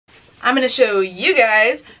I'm going to show you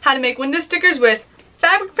guys how to make window stickers with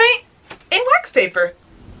fabric paint and wax paper.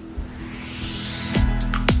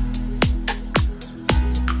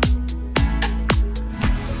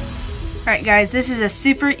 Alright guys, this is a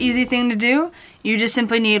super easy thing to do. You just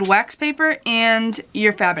simply need wax paper and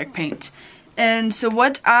your fabric paint. And so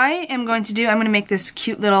what I am going to do, I'm going to make this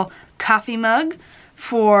cute little coffee mug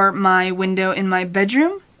for my window in my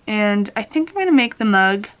bedroom. And I think I'm going to make the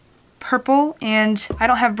mug purple, and I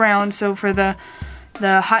don't have brown, so for the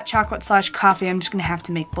hot chocolate / coffee, I'm just going to have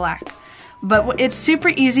to make black. But it's super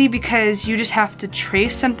easy because you just have to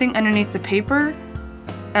trace something underneath the paper,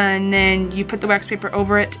 and then you put the wax paper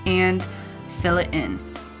over it and fill it in.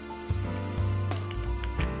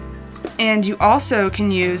 And you also can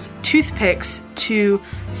use toothpicks to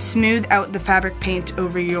smooth out the fabric paint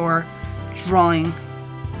over your drawing.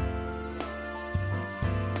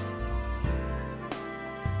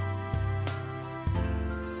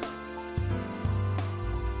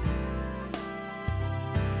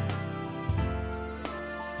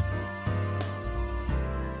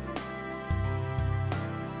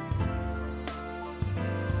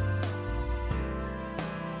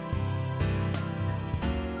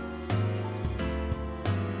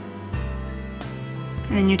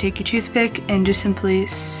 And then you take your toothpick and just simply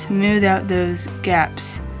smooth out those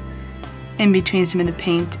gaps in between some of the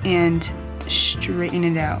paint and straighten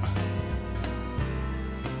it out.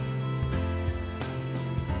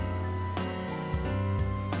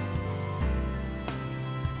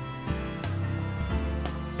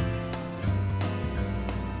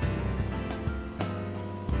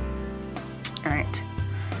 Alright,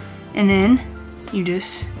 and then you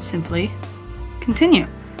just simply continue.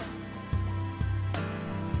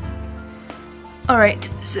 Alright,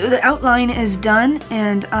 so the outline is done,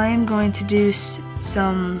 and I am going to do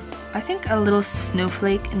some, I think a little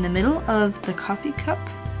snowflake in the middle of the coffee cup,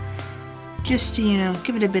 just to, you know,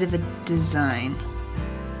 give it a bit of a design.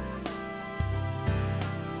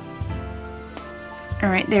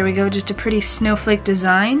 Alright, there we go, just a pretty snowflake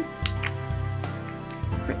design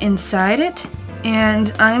for inside it.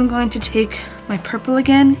 And I'm going to take my purple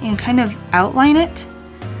again and kind of outline it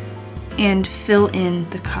and fill in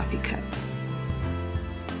the coffee cup.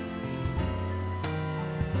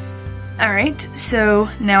 Alright, so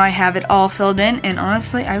now I have it all filled in, and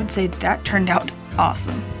honestly, I would say that turned out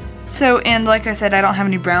awesome. So, and like I said, I don't have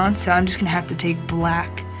any brown, so I'm just gonna have to take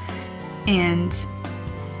black and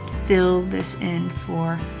fill this in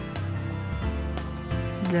for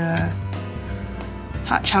the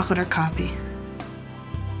hot chocolate or coffee.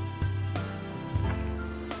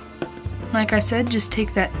 Like I said, just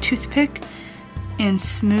take that toothpick and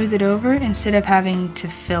smooth it over instead of having to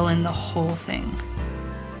fill in the whole thing.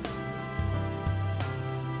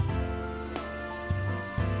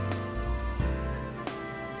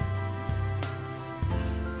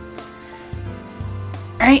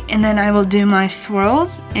 Alright, and then I will do my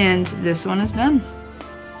swirls, and this one is done.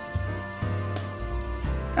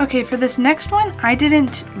 Okay, for this next one, I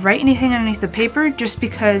didn't write anything underneath the paper just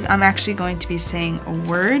because I'm actually going to be saying a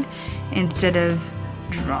word instead of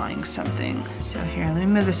drawing something. So here, let me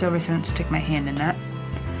move this over so I don't stick my hand in that.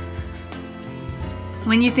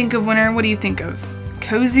 When you think of winter, what do you think of?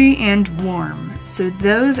 Cozy and warm. So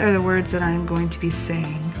those are the words that I'm going to be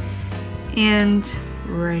saying and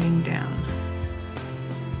writing down.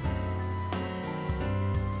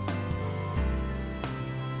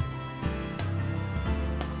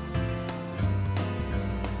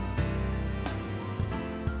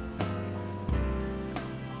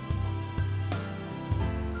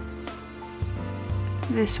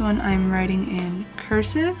 This one I'm writing in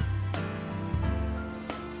cursive.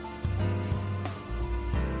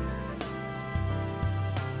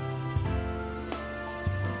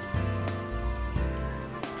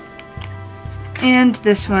 And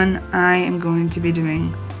this one I am going to be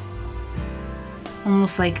doing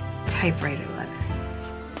almost like typewriter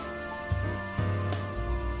letters.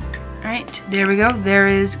 Alright, there we go. There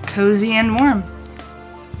is cozy and warm.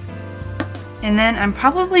 And then I'm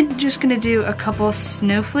probably just gonna do a couple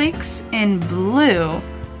snowflakes in blue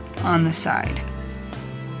on the side.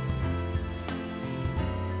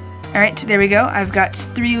 Alright, there we go. I've got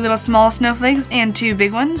 3 little small snowflakes and 2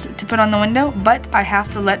 big ones to put on the window, but I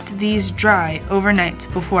have to let these dry overnight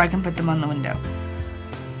before I can put them on the window.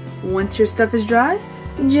 Once your stuff is dry,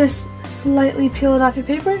 just slightly peel it off your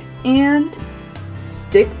paper and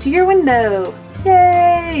stick to your window.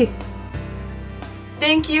 Yay!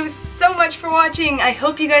 Thank you so much for watching. I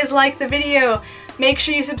hope you guys liked the video. Make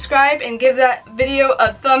sure you subscribe and give that video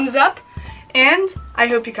a thumbs up. And I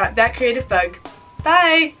hope you caught that creative bug.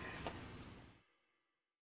 Bye!